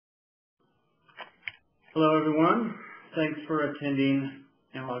Hello everyone. Thanks for attending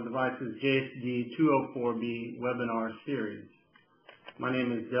Analog Devices JESD204B webinar series. My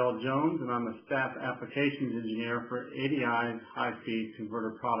name is Dell Jones and I'm a staff applications engineer for ADI's high-speed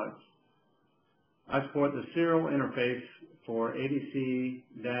converter products. I support the serial interface for ADC,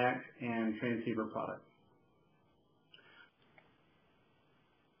 DAC, and transceiver products.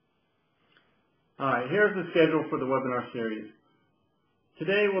 Alright, here's the schedule for the webinar series.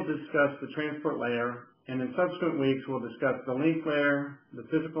 Today we'll discuss the transport layer, and in subsequent weeks we'll discuss the link layer, the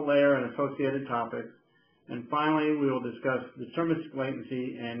physical layer and associated topics, and finally we will discuss deterministic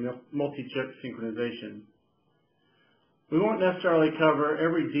latency and multi-chip synchronization. We won't necessarily cover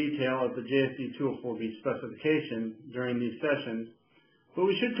every detail of the JESD204B specification during these sessions, but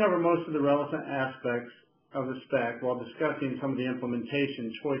we should cover most of the relevant aspects of the spec while discussing some of the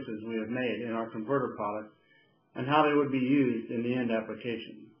implementation choices we have made in our converter products and how they would be used in the end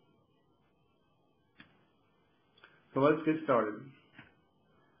application. So let's get started.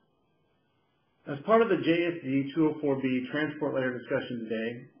 As part of the JESD204B transport layer discussion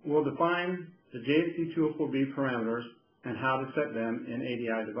today, we'll define the JESD204B parameters and how to set them in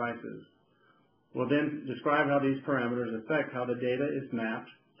ADI devices. We'll then describe how these parameters affect how the data is mapped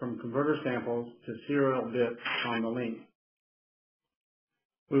from converter samples to serial bits on the link.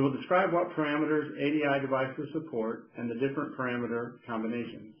 We will describe what parameters ADI devices support and the different parameter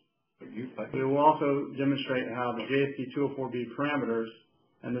combinations. We will also demonstrate how the JESD204B parameters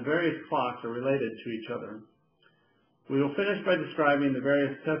and the various clocks are related to each other. We will finish by describing the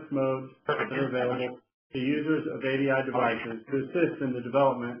various test modes that are available to users of ADI devices to assist in the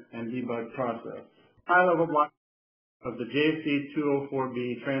development and debug process. High-level block of the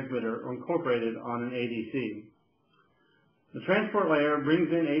JESD204B transmitter are incorporated on an ADC. The transport layer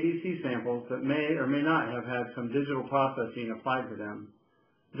brings in ADC samples that may or may not have had some digital processing applied to them.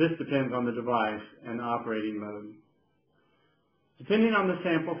 This depends on the device and the operating mode. Depending on the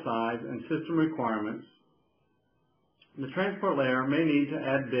sample size and system requirements, the transport layer may need to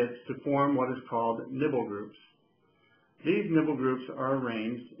add bits to form what is called nibble groups. These nibble groups are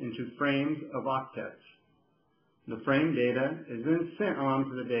arranged into frames of octets. The frame data is then sent on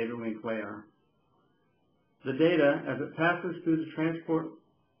to the data link layer. The data, as it passes through the transport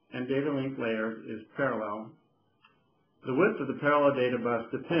and data link layers, is parallel. The width of the parallel data bus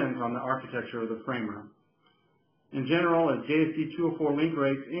depends on the architecture of the framer. In general, as JESD204 link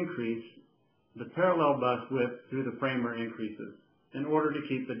rates increase, the parallel bus width through the framer increases in order to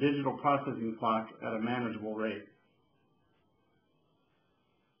keep the digital processing clock at a manageable rate.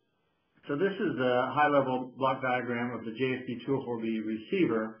 So this is a high-level block diagram of the JESD204B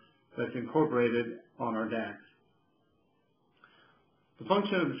receiver that's incorporated on our DACs. The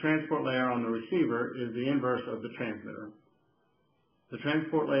function of the transport layer on the receiver is the inverse of the transmitter. The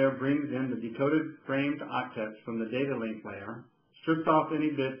transport layer brings in the decoded framed octets from the data link layer, strips off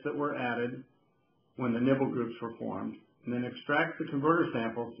any bits that were added when the nibble groups were formed, and then extracts the converter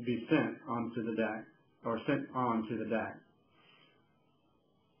samples to be sent onto the DAC, or sent on to the DAC.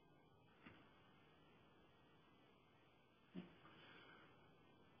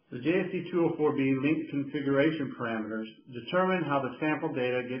 The JESD204B link configuration parameters determine how the sample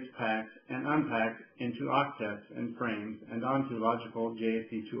data gets packed and unpacked into octets and frames and onto logical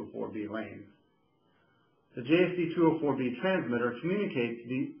JESD204B lanes. The JESD204B transmitter communicates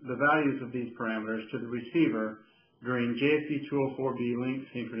the values of these parameters to the receiver during JESD204B link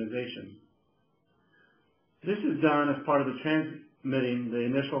synchronization. This is done as part of the transmitting the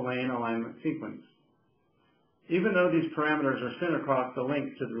initial lane alignment sequence. Even though these parameters are sent across the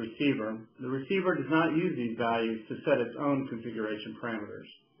link to the receiver does not use these values to set its own configuration parameters.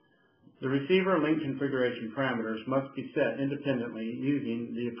 The receiver link configuration parameters must be set independently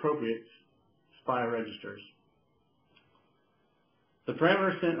using the appropriate SPI registers. The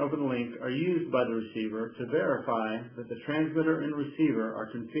parameters sent over the link are used by the receiver to verify that the transmitter and receiver are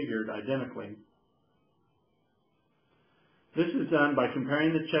configured identically. This is done by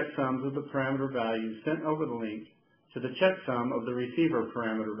comparing the checksums of the parameter values sent over the link to the checksum of the receiver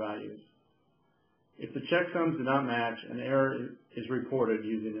parameter values. If the checksums do not match, an error is reported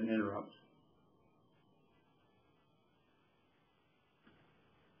using an interrupt.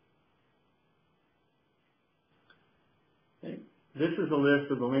 Okay. This is a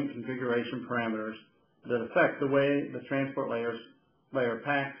list of the link configuration parameters that affect the way the transport layer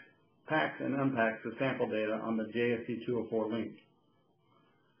packs and unpacks the sample data on the JESD204 link.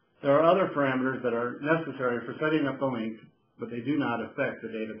 There are other parameters that are necessary for setting up the link, but they do not affect the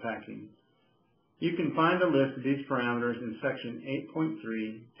data packing. You can find a list of these parameters in section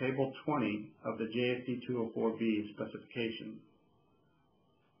 8.3, table 20 of the JESD204B specification.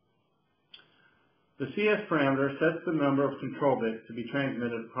 The CS parameter sets the number of control bits to be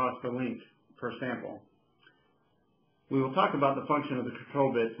transmitted across the link per sample. We will talk about the function of the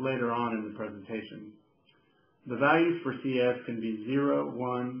control bits later on in the presentation. The values for CS can be 0,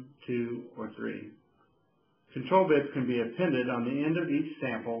 1, 2, or 3. Control bits can be appended on the end of each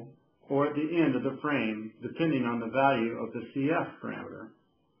sample or at the end of the frame, depending on the value of the CF parameter.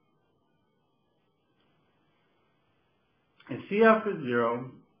 If CF is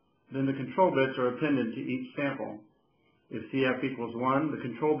 0, then the control bits are appended to each sample. If CF equals 1, the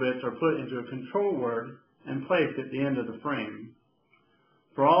control bits are put into a control word and placed at the end of the frame.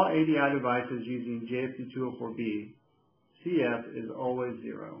 For all ADI devices using JESD204B, CF is always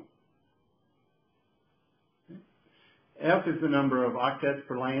 0. F is the number of octets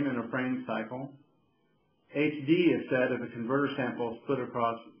per lane in a frame cycle. HD is set if a converter sample is split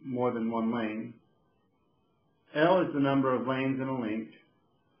across more than one lane. L is the number of lanes in a link.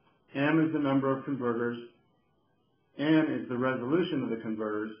 M is the number of converters. N is the resolution of the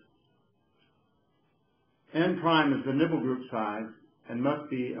converters. N prime is the nibble group size and must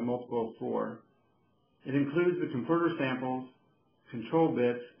be a multiple of 4. It includes the converter samples, control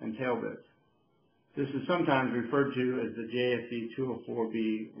bits, and tail bits. This is sometimes referred to as the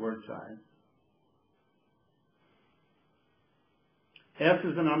JESD204B word size. S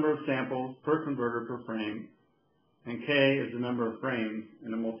is the number of samples per converter per frame, and K is the number of frames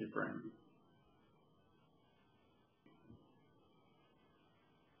in a multi-frame.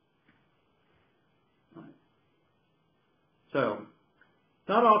 So,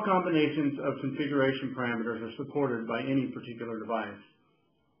 not all combinations of configuration parameters are supported by any particular device.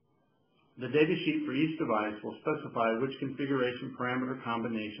 The datasheet for each device will specify which configuration parameter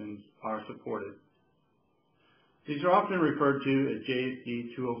combinations are supported. These are often referred to as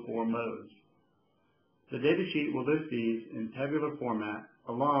JESD204 modes. The datasheet will list these in tabular format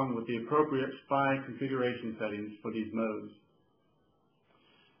along with the appropriate SPI configuration settings for these modes.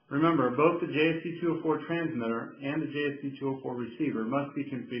 Remember, both the JESD204 transmitter and the JESD204 receiver must be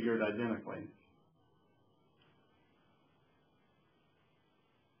configured identically.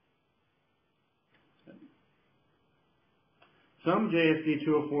 Some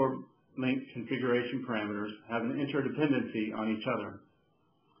JESD204 link configuration parameters have an interdependency on each other.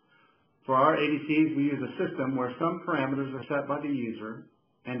 For our ADCs, we use a system where some parameters are set by the user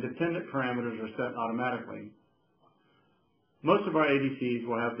and dependent parameters are set automatically. Most of our ADCs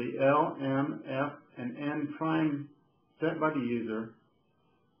will have the L, M, F, and N prime set by the user,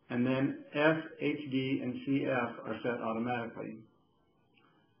 and then S, HD, and CF are set automatically.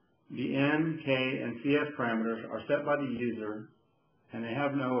 The N, K, and CF parameters are set by the user, and they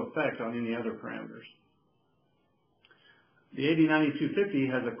have no effect on any other parameters. The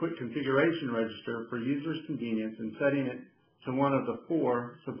AD9250 has a quick configuration register for users' convenience in setting it to one of the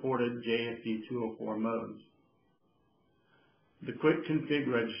 4 supported JESD204 modes. The quick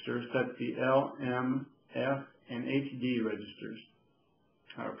config register sets the L, M, F, and HD registers,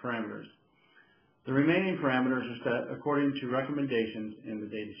 parameters. The remaining parameters are set according to recommendations in the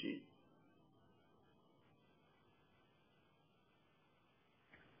datasheet.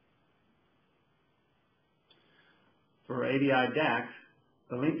 For ADI DACs,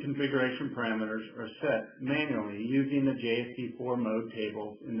 the link configuration parameters are set manually using the JSD4 mode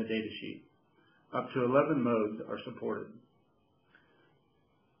tables in the datasheet. Up to 11 modes are supported.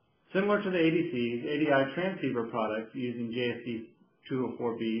 Similar to the ADCs, ADI transceiver products using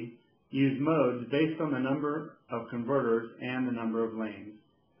JSD204B use modes based on the number of converters and the number of lanes.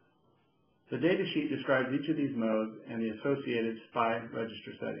 The datasheet describes each of these modes and the associated SPI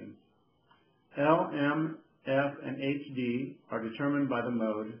register settings. L, M, F, and HD are determined by the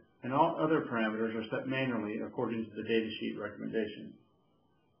mode, and all other parameters are set manually according to the datasheet recommendation.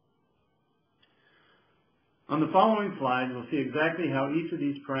 On the following slides, we'll see exactly how each of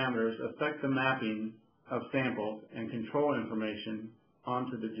these parameters affect the mapping of samples and control information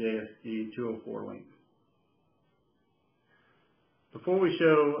onto the JSD204 link. Before we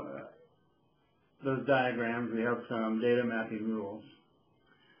show those diagrams, we have some data mapping rules.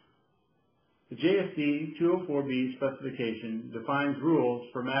 The JSD204B specification defines rules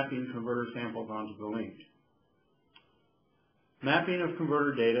for mapping converter samples onto the link. Mapping of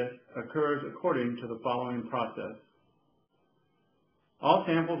converter data occurs according to the following process. All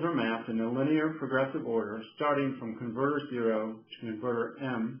samples are mapped in a linear progressive order starting from converter 0 to converter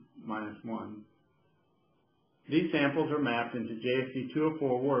M-1. These samples are mapped into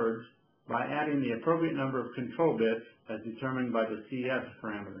JSD204 words by adding the appropriate number of control bits as determined by the CS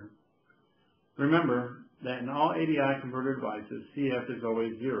parameter. Remember that in all ADI converter devices, CF is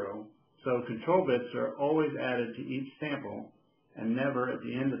always 0, so control bits are always added to each sample and never at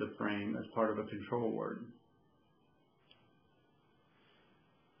the end of the frame as part of a control word.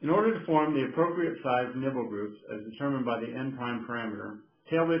 In order to form the appropriate size nibble groups as determined by the n' parameter,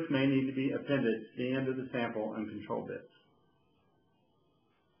 tail bits may need to be appended to the end of the sample and control bits.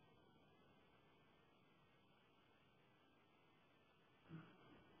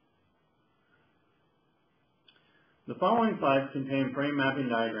 The following slides contain frame mapping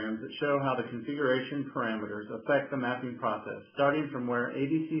diagrams that show how the configuration parameters affect the mapping process, starting from where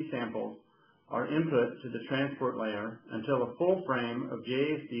ADC samples are input to the transport layer until a full frame of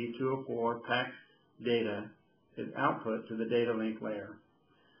JESD204 packed data is output to the data link layer.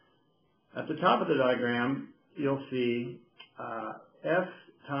 At the top of the diagram, you'll see S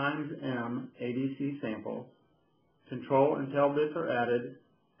times M ADC samples, control and tail bits are added,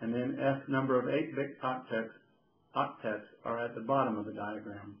 and then S number of 8-bit octets are at the bottom of the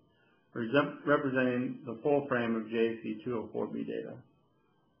diagram, representing the full frame of JESD204B data.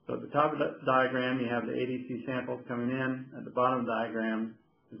 So at the top of the diagram, you have the ADC samples coming in. At the bottom of the diagram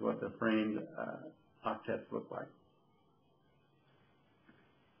is what the framed octets look like.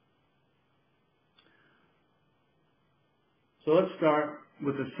 So let's start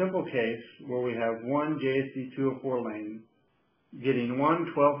with a simple case where we have one JESD204 lane getting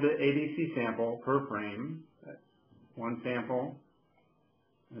one 12-bit ADC sample per frame. That's one sample,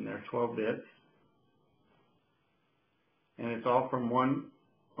 and they're 12 bits. And it's all from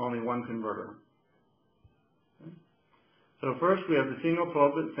only one converter. Okay. So first we have the single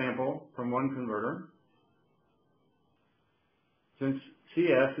 12-bit sample from one converter. Since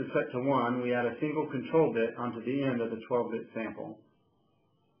CS is set to 1, we add a single control bit onto the end of the 12-bit sample.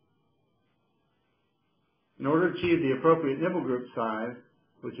 In order to achieve the appropriate nibble group size,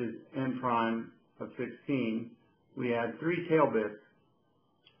 which is n' of 16, we add 3 tail bits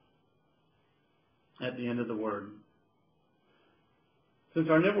at the end of the word. Since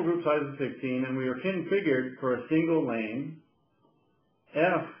our nibble group size is 16 and we are configured for a single lane,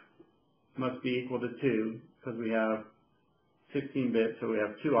 F must be equal to 2 because we have 16 bits, so we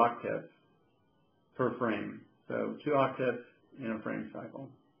have 2 octets per frame. So 2 octets in a frame cycle.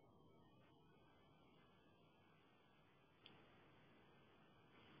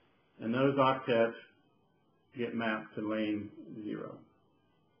 And those octets get mapped to lane 0.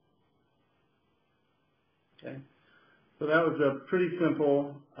 Okay? So that was a pretty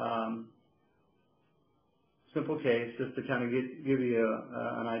simple case, just to kind of give you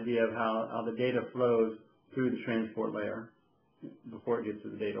an idea of how the data flows through the transport layer before it gets to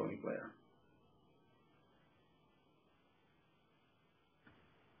the data link layer.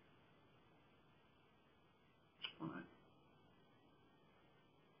 All right.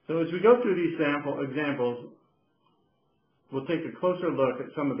 So as we go through these sample examples, we'll take a closer look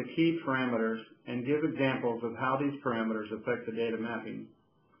at some of the key parameters and give examples of how these parameters affect the data mapping.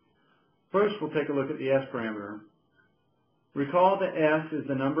 First, we'll take a look at the S parameter. Recall that S is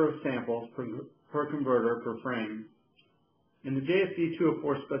the number of samples per converter per frame. In the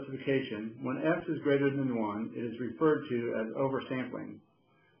JESD204 specification, when S is greater than 1, it is referred to as oversampling.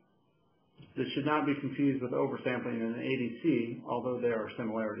 This should not be confused with oversampling in an ADC, although there are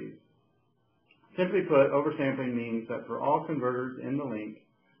similarities. Simply put, oversampling means that for all converters in the link,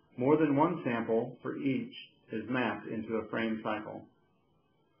 more than one sample for each is mapped into a frame cycle.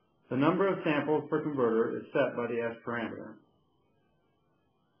 The number of samples per converter is set by the S parameter.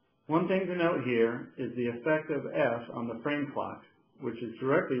 One thing to note here is the effect of S on the frame clock, which is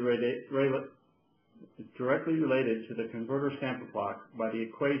directly related to the converter sample clock by the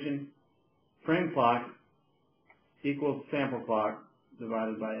equation frame clock equals sample clock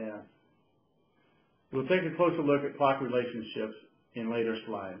divided by S. We'll take a closer look at clock relationships in later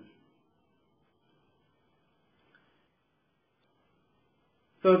slides.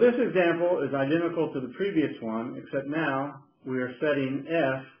 So this example is identical to the previous one, except now we are setting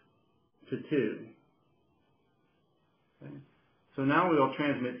S to 2. Okay. So now we will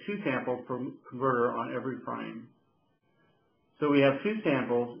transmit 2 samples per converter on every frame. So we have 2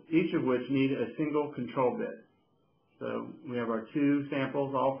 samples, each of which need a single control bit. So we have our 2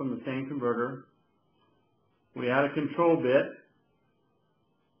 samples all from the same converter. We add a control bit,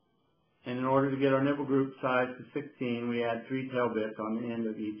 and in order to get our nibble group size to 16, we add 3 tail bits on the end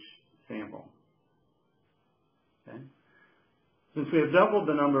of each sample. Okay. Since we have doubled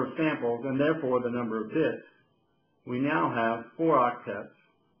the number of samples and therefore the number of bits, we now have 4 octets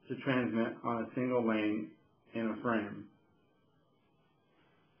to transmit on a single lane in a frame.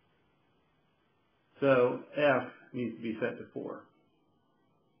 So F needs to be set to 4.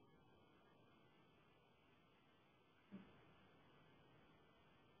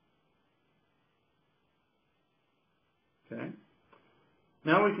 Okay.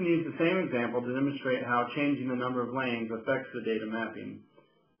 Now we can use the same example to demonstrate how changing the number of lanes affects the data mapping.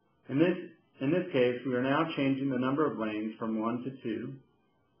 In this case, we are now changing the number of lanes from 1 to 2.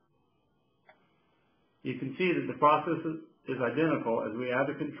 You can see that the process is identical as we add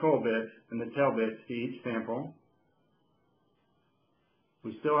the control bits and the tail bits to each sample.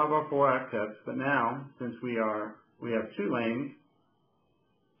 We still have our 4 octets, but now, since we have 2 lanes,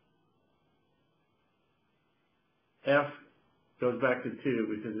 F goes back to 2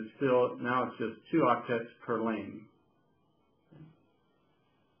 because now it's just 2 octets per lane.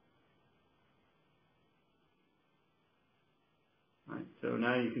 Right, so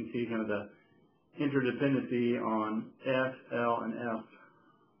now you can see kind of the interdependency on S, L, and F.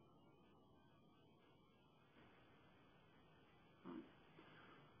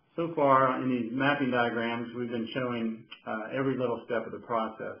 So far in these mapping diagrams, we've been showing every little step of the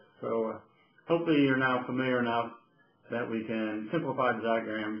process. So hopefully you're now familiar enough that we can simplify the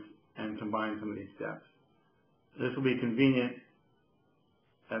diagrams and combine some of these steps. This will be convenient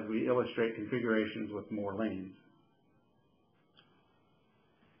as we illustrate configurations with more lanes.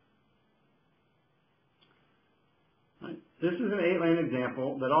 Right. This is an 8-lane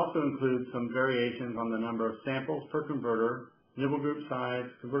example that also includes some variations on the number of samples per converter, nibble group size,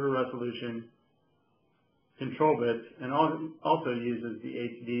 converter resolution, control bits, and also uses the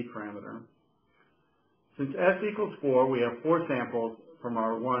HD parameter. Since S equals 4, we have 4 samples from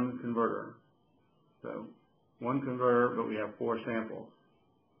our 1 converter. So 1 converter, but we have 4 samples.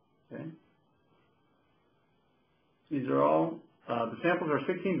 Okay. These are all, the samples are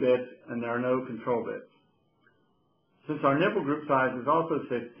 16 bits and there are no control bits. Since our nibble group size is also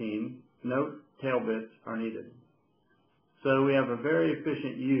 16, no tail bits are needed. So we have a very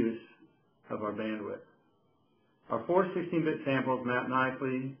efficient use of our bandwidth. Our 4 16-bit samples map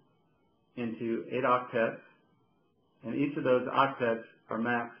nicely into 8 octets, and each of those octets are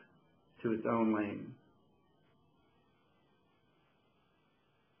mapped to its own lane.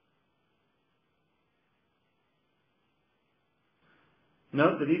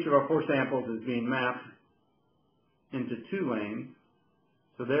 Note that each of our 4 samples is being mapped into 2 lanes,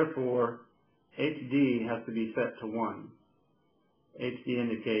 so therefore HD has to be set to 1. HD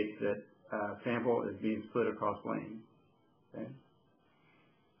indicates that sample is being split across lanes. Okay?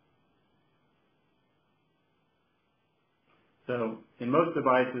 So in most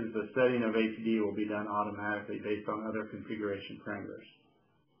devices, the setting of HD will be done automatically based on other configuration parameters.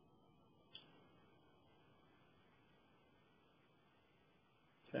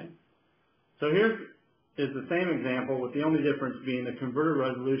 Okay. So here is the same example with the only difference being the converter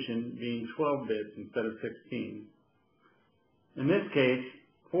resolution being 12 bits instead of 16. In this case,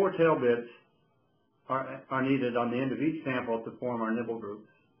 4 tail bits are needed on the end of each sample to form our nibble groups.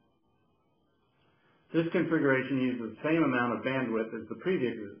 This configuration uses the same amount of bandwidth as the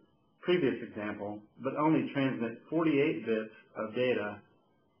previous example, but only transmits 48 bits of data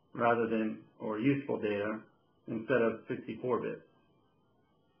rather than, or useful data, instead of 64 bits.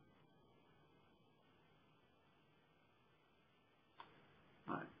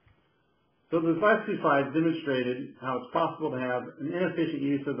 So the last 2 slides demonstrated how it's possible to have an inefficient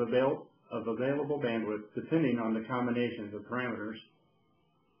use of available bandwidth depending on the combinations of parameters.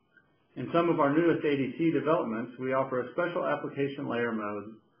 In some of our newest ADC developments, we offer a special application layer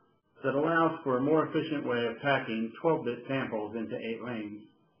mode that allows for a more efficient way of packing 12-bit samples into 8 lanes.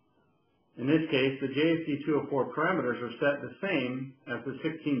 In this case, the JESD204 parameters are set the same as the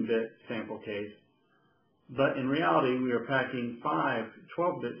 16-bit sample case, but in reality, we are packing 5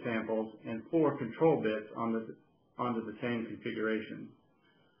 12-bit samples and 4 control bits onto the same configuration.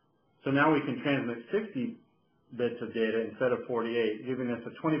 So now we can transmit 60 bits of data instead of 48, giving us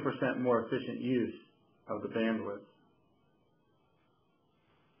a 20% more efficient use of the bandwidth.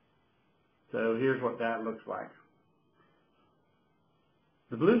 So here's what that looks like.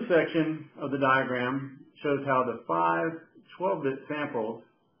 The blue section of the diagram shows how the 5 12-bit samples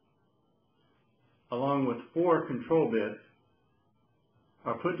along with 4 control bits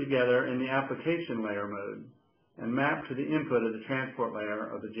are put together in the application layer mode and mapped to the input of the transport layer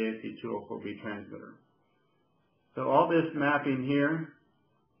of the JESD204B transmitter. So all this mapping here,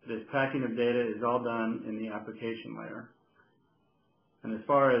 this packing of data, is all done in the application layer. And as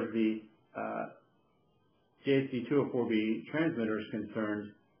far as the JESD204B transmitter is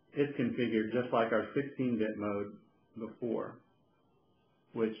concerned, it's configured just like our 16-bit mode before,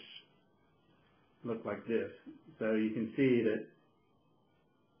 which look like this. So you can see that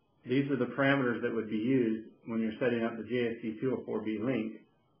these are the parameters that would be used when you're setting up the JESD204B link,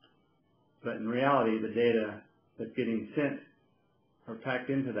 but in reality the data that's getting sent or packed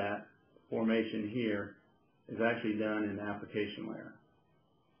into that formation here is actually done in the application layer.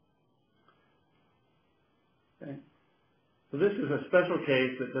 Okay. So this is a special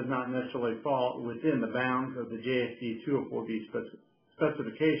case that does not necessarily fall within the bounds of the JESD204B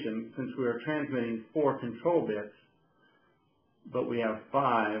specification, since we are transmitting 4 control bits, but we have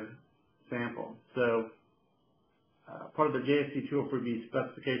 5 samples. So part of the JESD204B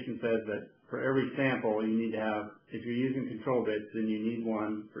specification says that for every sample you need to have, if you're using control bits, then you need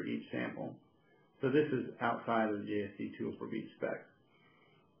 1 for each sample. So this is outside of the JESD204B spec.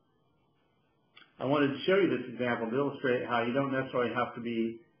 I wanted to show you this example to illustrate how you don't necessarily have to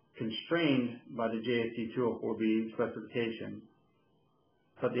be constrained by the JESD204B specification,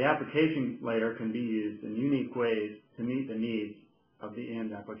 but the application layer can be used in unique ways to meet the needs of the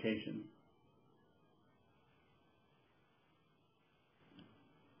end application.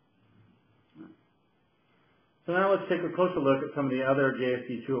 So now let's take a closer look at some of the other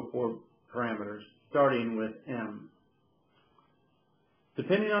JESD204 parameters, starting with M.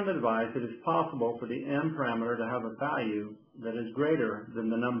 Depending on the device, it is possible for the M parameter to have a value that is greater than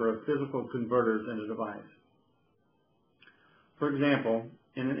the number of physical converters in a device. For example,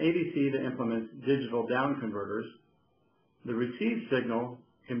 in an ADC that implements digital down converters, the received signal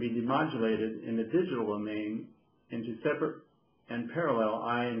can be demodulated in the digital domain into separate and parallel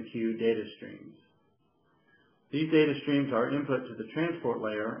I and Q data streams. These data streams are input to the transport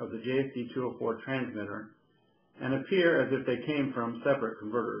layer of the JESD204 transmitter and appear as if they came from separate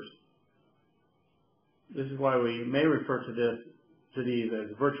converters. This is why we may refer to these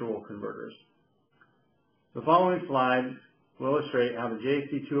as virtual converters. The following slides will illustrate how the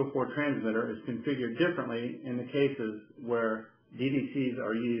JESD204 transmitter is configured differently in the cases where DDCs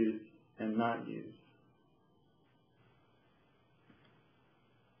are used and not used.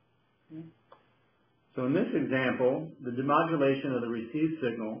 So in this example, the demodulation of the received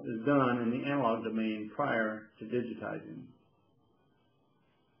signal is done in the analog domain prior to digitizing.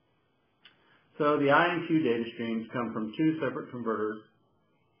 So the I and Q data streams come from 2 separate converters,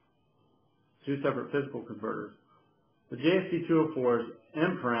 2 separate physical converters. The JESD204's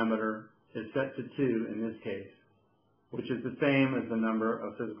M parameter is set to 2 in this case, which is the same as the number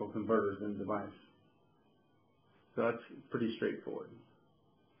of physical converters in the device. So that's pretty straightforward.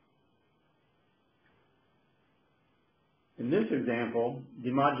 In this example,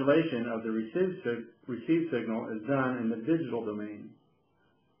 demodulation of the received signal is done in the digital domain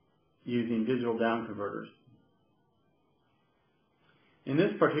using digital down converters. In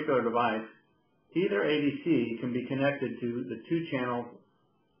this particular device, either ADC can be connected to the 2 channels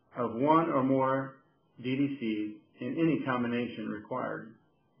of 1 or more DDCs in any combination required.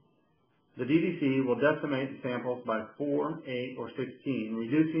 The DDC will decimate the samples by 4, 8, or 16,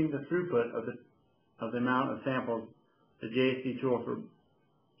 reducing the throughput of the amount of samples the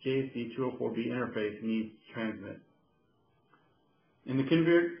JESD204B interface needs to transmit. In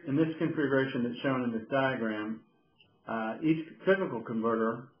this configuration that's shown in this diagram, each physical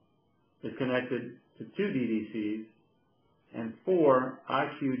converter is connected to 2 DDCs, and 4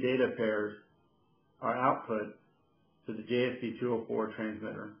 IQ data pairs are output to the JESD204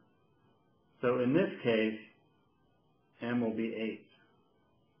 transmitter. So in this case, M will be 8.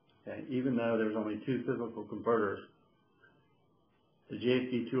 Okay, even though there's only 2 physical converters, the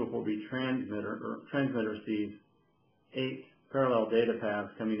JESD204B transmitter sees 8 parallel data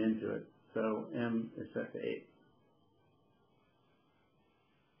paths coming into it, so M is set to 8.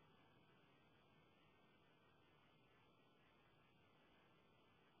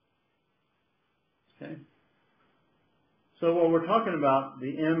 Okay. So while we're talking about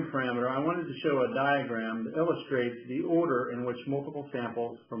the M parameter, I wanted to show a diagram that illustrates the order in which multiple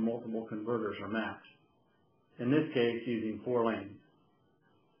samples from multiple converters are mapped, in this case using 4 lanes.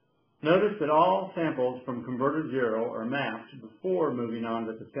 Notice that all samples from converter 0 are mapped before moving on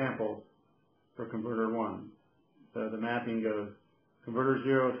to the samples for converter 1. So the mapping goes converter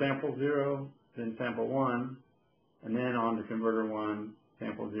 0, sample 0, then sample 1, and then on to converter 1,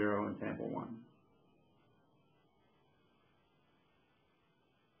 sample 0, and sample 1.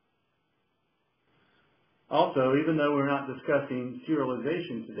 Also, even though we're not discussing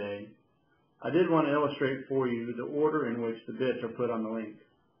serialization today, I did want to illustrate for you the order in which the bits are put on the link.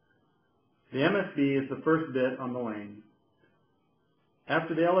 The MSB is the first bit on the lane.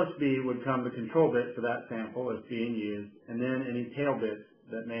 After the LSB would come the control bit for that sample that's being used, and then any tail bits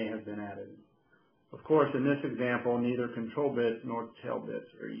that may have been added. Of course, in this example, neither control bits nor tail bits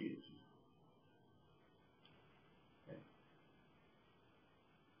are used. Okay.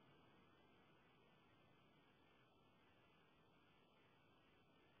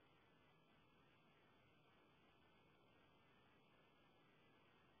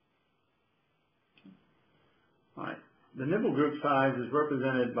 All right. The nibble group size is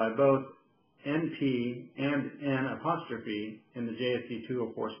represented by both NP and N apostrophe in the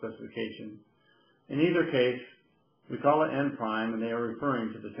JESD204 specification. In either case, we call it N prime and they are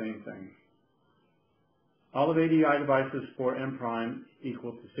referring to the same thing. All of ADI devices for N prime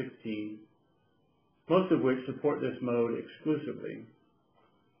equal to 16, most of which support this mode exclusively.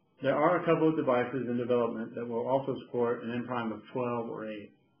 There are a couple of devices in development that will also support an N prime of 12 or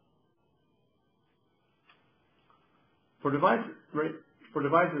 8. For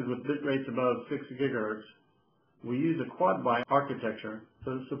devices with bit rates above 6 gigahertz, we use a quad byte architecture,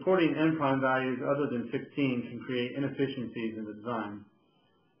 so supporting N prime values other than 16 can create inefficiencies in the design.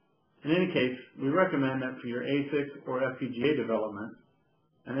 In any case, we recommend that for your ASIC or FPGA development,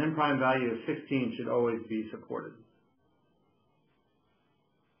 an N prime value of 16 should always be supported.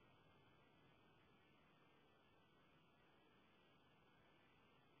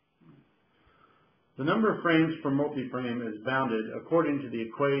 The number of frames per multi-frame is bounded according to this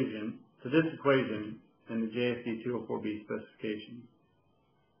equation in the JESD204B specification.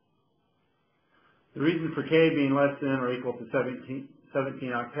 The reason for K being less than or equal to 17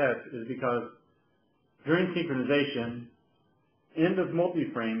 octets is because during synchronization, end of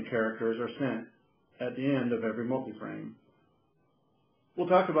multi-frame characters are sent at the end of every multi-frame. We'll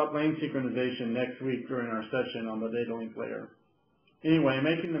talk about lane synchronization next week during our session on the data link layer. Anyway,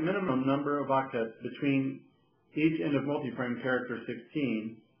 making the minimum number of octets between each end of multi-frame character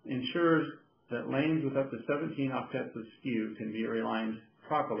 16 ensures that lanes with up to 17 octets of skew can be realigned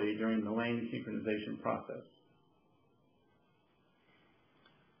properly during the lane synchronization process.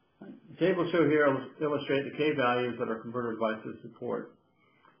 The table shown here illustrates the K values that our converter devices support.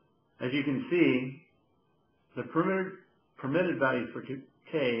 As you can see, the permitted values for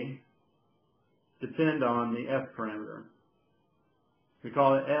K depend on the F parameter.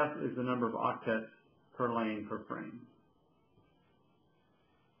 Recall that F is the number of octets per lane per frame.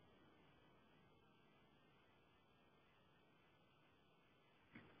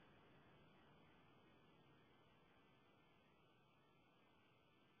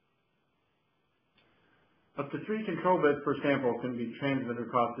 Up to 3 control bits per sample can be transmitted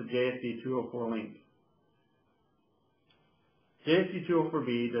across the JESD204 link.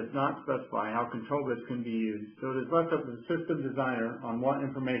 JESD204B does not specify how control bits can be used, so it is left up to the system designer on what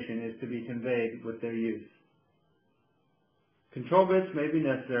information is to be conveyed with their use. Control bits may be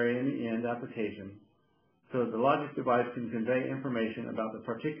necessary in the end application, so that the logic device can convey information about the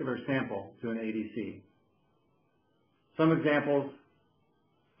particular sample to an ADC. Some examples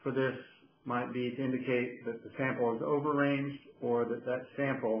for this might be to indicate that the sample is overranged or that that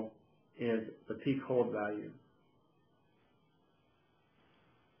sample is the peak hold value.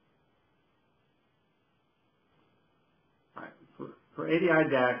 For ADI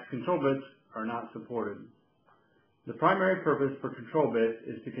DACs, control bits are not supported. The primary purpose for control bits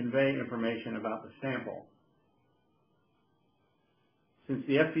is to convey information about the sample. Since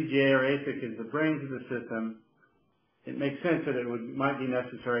the FPGA or ASIC is the brains of the system, it makes sense that it might be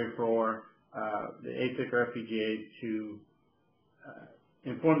necessary for the ASIC or FPGA to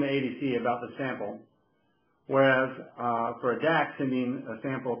inform the ADC about the sample, whereas for a DAC sending a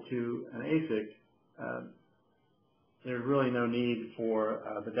sample to an ASIC, there's really no need for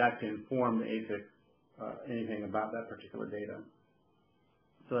the DAC to inform the ASIC anything about that particular data.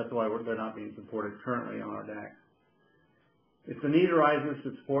 So that's why they're not being supported currently on our DACs. If the need arises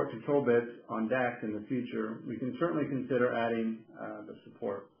to support control bits on DACs in the future, we can certainly consider adding the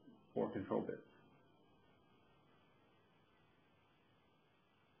support for control bits.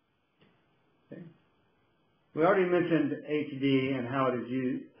 Okay. We already mentioned HD and how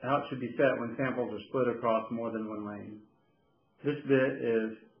it should be set when samples are split across more than one lane. This bit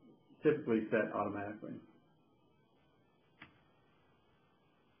is typically set automatically.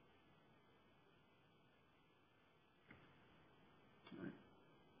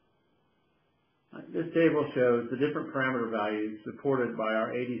 This table shows the different parameter values supported by our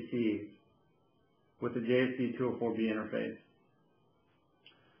ADCs with the JESD204B interface.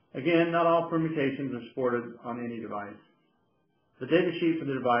 Again, not all permutations are supported on any device. The data sheet for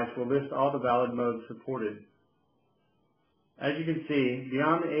the device will list all the valid modes supported. As you can see,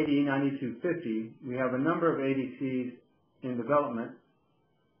 beyond the AD9250, we have a number of ADCs in development,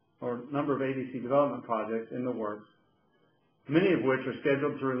 or number of ADC development projects in the works, many of which are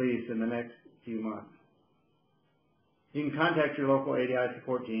scheduled to release in the next few months. You can contact your local ADI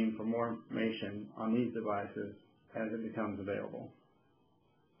support team for more information on these devices as it becomes available.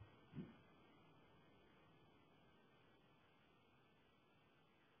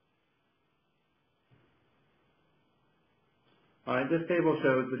 All right, this table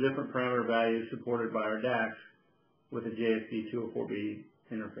shows the different parameter values supported by our DACs with the JESD204B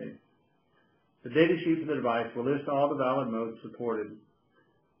interface. The data sheet for the device will list all the valid modes supported.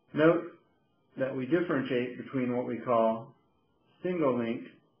 Note that we differentiate between what we call single link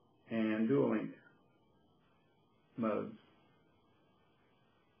and dual link modes.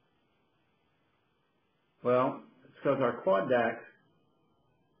 Well, it's because our quad DAC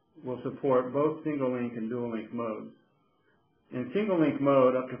will support both single link and dual link modes. In single link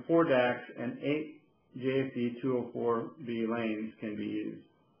mode, up to 4 DACs and 8 JESD204B lanes can be used.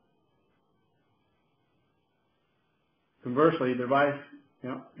 Conversely, the device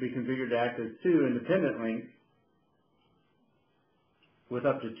can be configured to act as 2 independent links with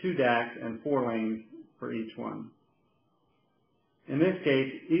up to 2 DACs and 4 lanes for each one. In this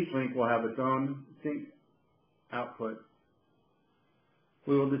case, each link will have its own sync output.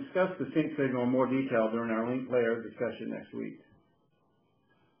 We will discuss the sync signal in more detail during our link layer discussion next week.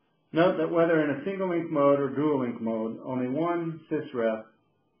 Note that whether in a single link mode or dual link mode, only one sysref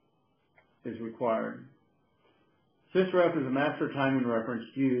is required. Sysref is a master timing reference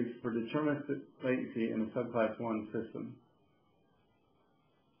used for deterministic latency in a subclass 1 system.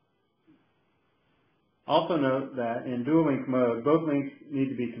 Also note that in dual link mode, both links need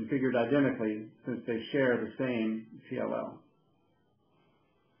to be configured identically since they share the same TLL.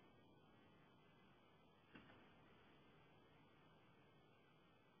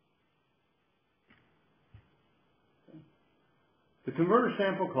 The converter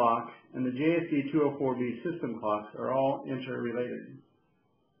sample clock and the JESD204B system clocks are all interrelated.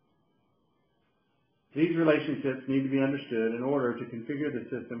 These relationships need to be understood in order to configure the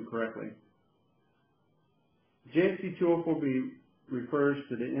system correctly. JESD204B refers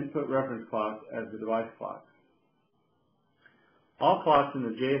to the input reference clock as the device clock. All clocks in the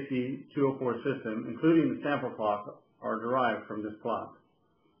JESD204 system, including the sample clock, are derived from this clock.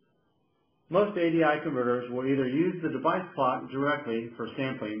 Most ADI converters will either use the device clock directly for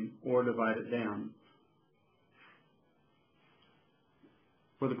sampling or divide it down.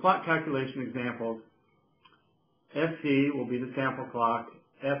 For the clock calculation examples, FC will be the sample clock,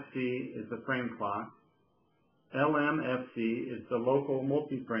 FC is the frame clock, LMFC is the local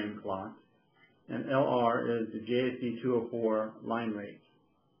multi-frame clock, and LR is the JESD204 line rate.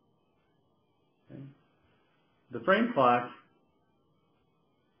 Okay. The frame clock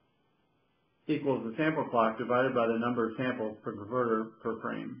equals the sample clock divided by the number of samples per converter per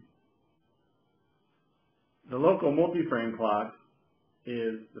frame. The local multi-frame clock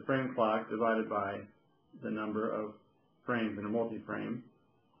is the frame clock divided by the number of frames in a multi-frame.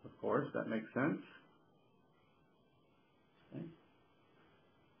 Of course, that makes sense. Okay.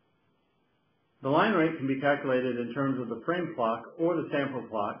 The line rate can be calculated in terms of the frame clock or the sample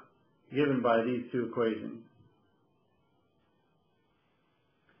clock given by these two equations.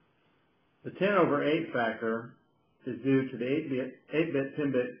 The 10/8 factor is due to the 8-bit,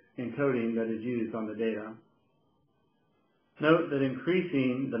 10-bit encoding that is used on the data. Note that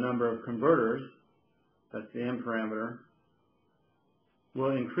increasing the number of converters, that's the M parameter,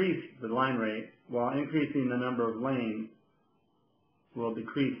 will increase the line rate, while increasing the number of lanes will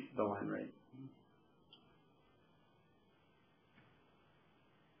decrease the line rate.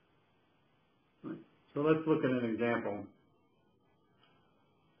 So let's look at an example.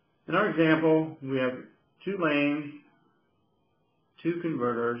 In our example, we have 2 lanes, 2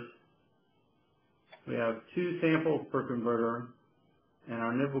 converters, we have 2 samples per converter, and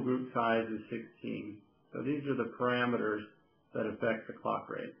our nibble group size is 16. So these are the parameters that affect the clock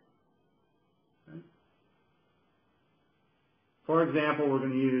rate. Okay. For example, we're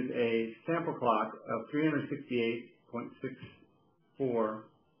going to use a sample clock of 368.64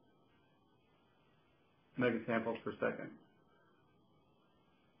 megasamples per second.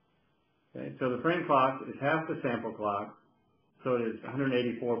 Okay, so the frame clock is half the sample clock, so it is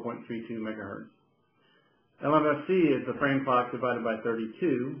 184.32 megahertz. LMFC is the frame clock divided by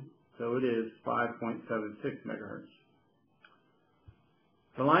 32, so it is 5.76 megahertz.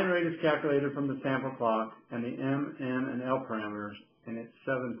 The line rate is calculated from the sample clock and the M, N, and L parameters, and it's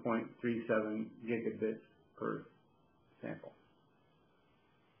 7.37 gigabits per sample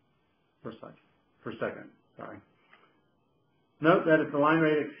per second. Sorry. Note that if the line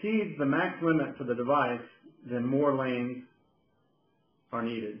rate exceeds the max limit for the device, then more lanes are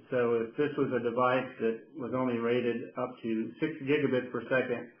needed. So if this was a device that was only rated up to 6 gigabits per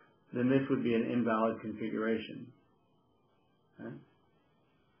second, then this would be an invalid configuration. Okay.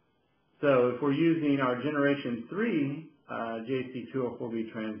 So if we're using our Generation 3 JESD204B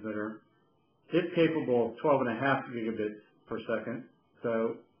transmitter, it's capable of 12.5 gigabits per second.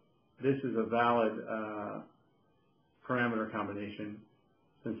 So this is a valid parameter combination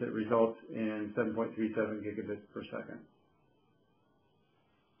since it results in 7.37 gigabits per second.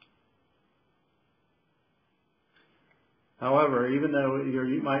 However, even though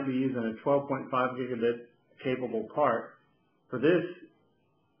you might be using a 12.5 gigabit capable part, for this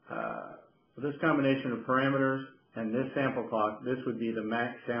combination of parameters and this sample clock, this would be the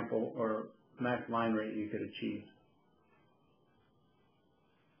max sample or max line rate you could achieve.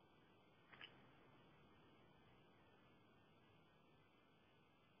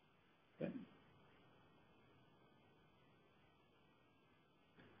 Okay.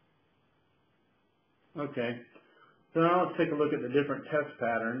 Okay. So now let's take a look at the different test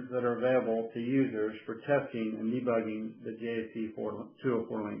patterns that are available to users for testing and debugging the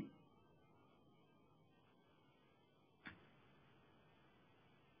JESD204 link.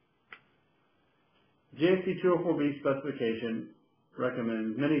 JESD204B specification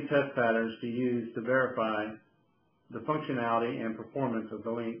recommends many test patterns to use to verify the functionality and performance of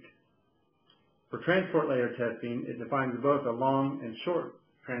the link. For transport layer testing, it defines both a long and short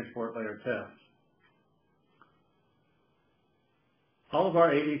transport layer test. All of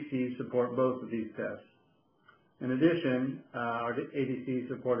our ADCs support both of these tests. In addition, our ADCs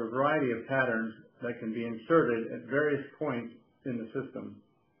support a variety of patterns that can be inserted at various points in the system.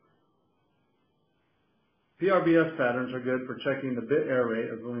 PRBS patterns are good for checking the bit error rate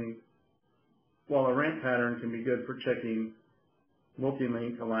of the link, while a ramp pattern can be good for checking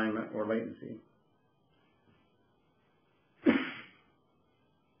multi-link alignment or latency.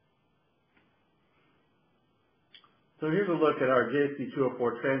 So here's a look at our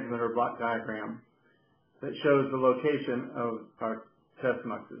JESD204 transmitter block diagram that shows the location of our test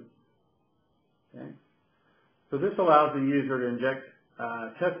muxes. Okay. So this allows the user to inject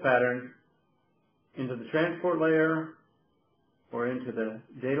test patterns into the transport layer or into the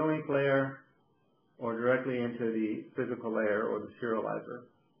data link layer or directly into the physical layer or the serializer.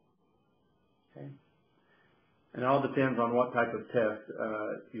 Okay. And it all depends on what type of test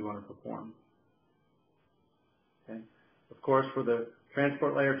you want to perform. Okay. Of course, for the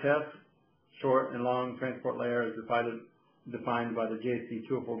transport layer test, short and long transport layer is defined by the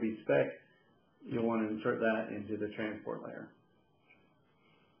JESD204B spec. You'll want to insert that into the transport layer.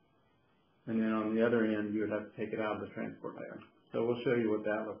 And then on the other end, you would have to take it out of the transport layer. So we'll show you what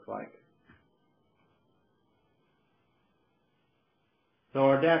that looks like. So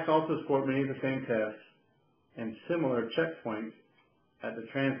our DACs also support many of the same tests and similar checkpoints at the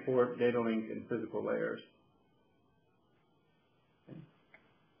transport, data link, and physical layers. Okay.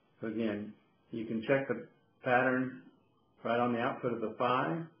 So again, you can check the patterns right on the output of the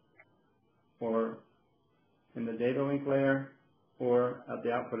PHY, or in the data link layer, or at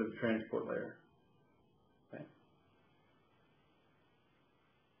the output of the transport layer. Okay.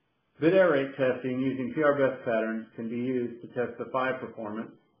 Bit error rate testing using PRBS patterns can be used to test the PHY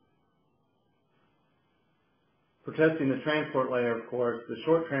performance. For testing the transport layer, of course, the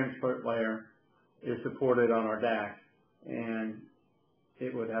short transport layer is supported on our DAC, and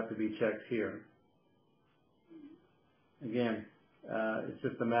it would have to be checked here. Again, it's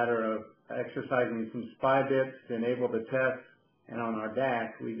just a matter of exercising some SPI bits to enable the test, and on our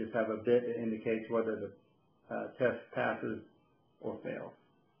DAC, we just have a bit that indicates whether the test passes or fails.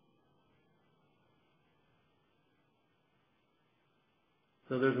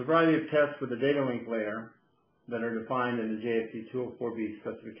 So there's a variety of tests with the data link layer that are defined in the JESD204B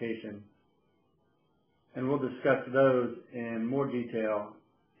specification, and we'll discuss those in more detail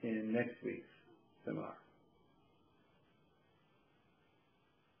in next week's seminar.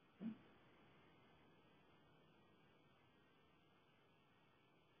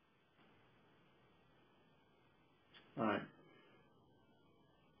 All right.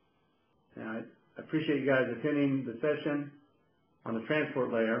 Now, I appreciate you guys attending the session on the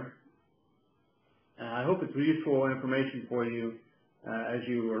transport layer. I hope it's useful information for you as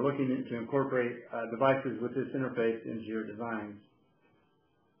you are looking to incorporate devices with this interface into your designs.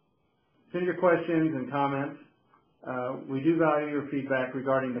 Send your questions and comments. We do value your feedback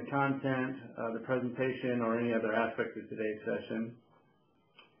regarding the content, the presentation, or any other aspect of today's session.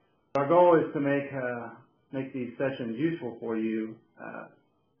 Our goal is to make these sessions useful for you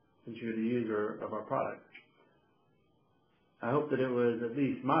since you're the user of our product. I hope that it was at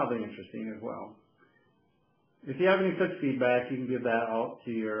least mildly interesting as well. If you have any such feedback, you can give that out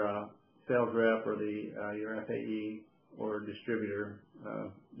to your sales rep or your FAE or distributor,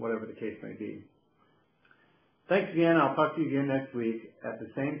 whatever the case may be. Thanks again. I'll talk to you again next week at the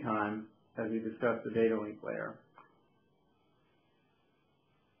same time as we discuss the data link layer.